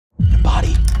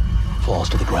falls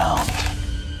to the ground.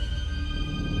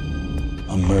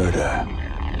 A murder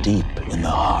deep in the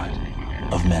heart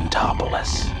of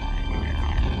Mentopolis.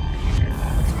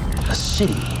 A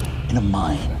city in a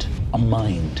mind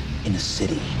in a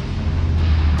city.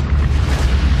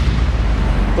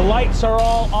 The lights are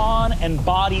all on and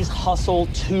bodies hustle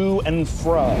to and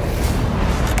fro.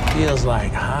 Feels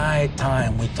like high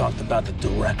time we talked about the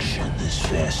direction this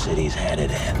fair city's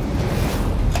headed in.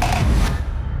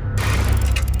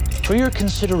 For your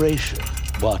consideration,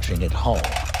 watching at home,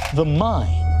 the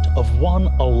mind of one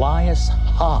Elias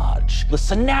Hodge, the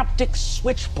synaptic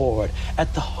switchboard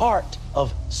at the heart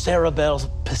of Cerebell's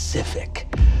Pacific,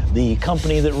 the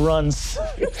company that runs...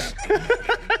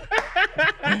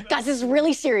 Guys, this is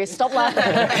really serious. Stop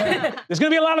laughing. There's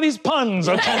gonna be a lot of these puns,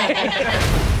 okay?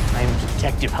 I'm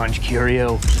Detective Hunch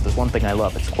Curio. If there's one thing I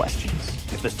love, it's questions.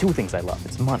 If there's two things I love,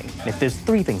 it's money. If there's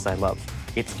three things I love,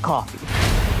 it's coffee.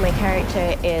 My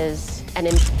character is an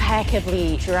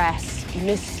impeccably dressed,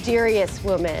 mysterious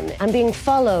woman. I'm being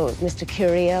followed, Mr.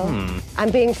 Curio. I'm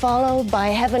being followed by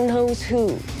heaven knows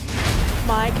who.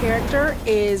 My character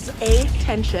is A.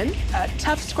 Tension, a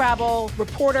tough Scrabble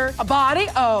reporter. A body?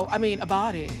 Oh, I mean, a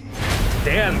body.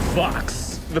 Dan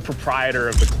Fox, the proprietor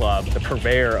of the club, the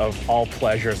purveyor of all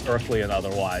pleasures, earthly and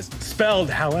otherwise, spelled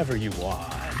however you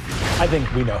want. I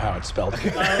think we know how it's spelled.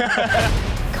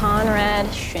 Conrad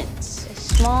Schintz, a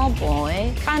small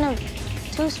boy, kind of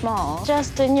too small.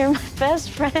 Justin, you're my best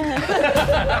friend.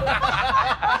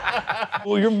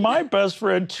 Well, you're my best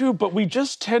friend too, but we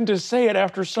just tend to say it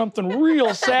after something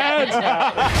real sad's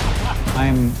happened.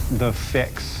 I'm the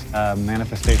fix, a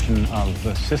manifestation of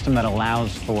the system that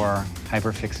allows for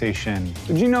hyperfixation.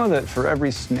 Did you know that for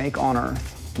every snake on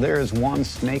Earth, there is one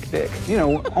snake dick? You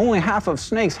know, only half of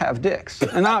snakes have dicks.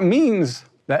 And that means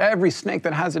that every snake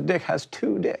that has a dick has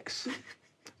two dicks.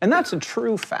 And that's a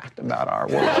true fact about our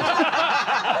world.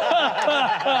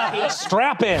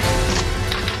 Strap in.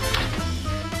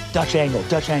 Dutch angle,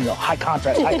 high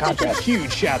contrast,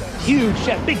 Huge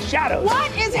shadow. big shadows.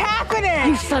 What is happening?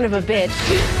 You son of a bitch.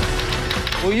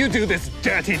 Will you do this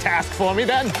dirty task for me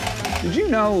then? Did you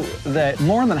know that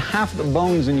more than half the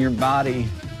bones in your body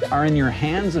are in your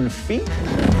hands and feet?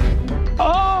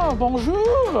 Oh,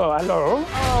 bonjour, hello.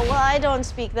 Oh, well, I don't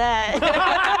speak that.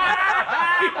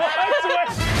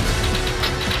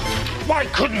 Why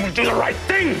couldn't we do the right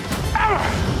thing?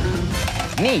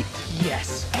 Neat.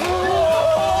 Yes.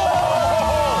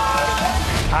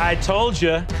 I told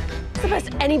you. It's the best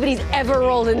anybody's ever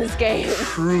rolled in this game.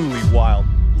 Truly wild.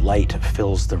 Light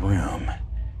fills the room,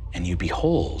 and you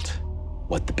behold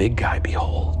what the big guy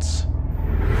beholds.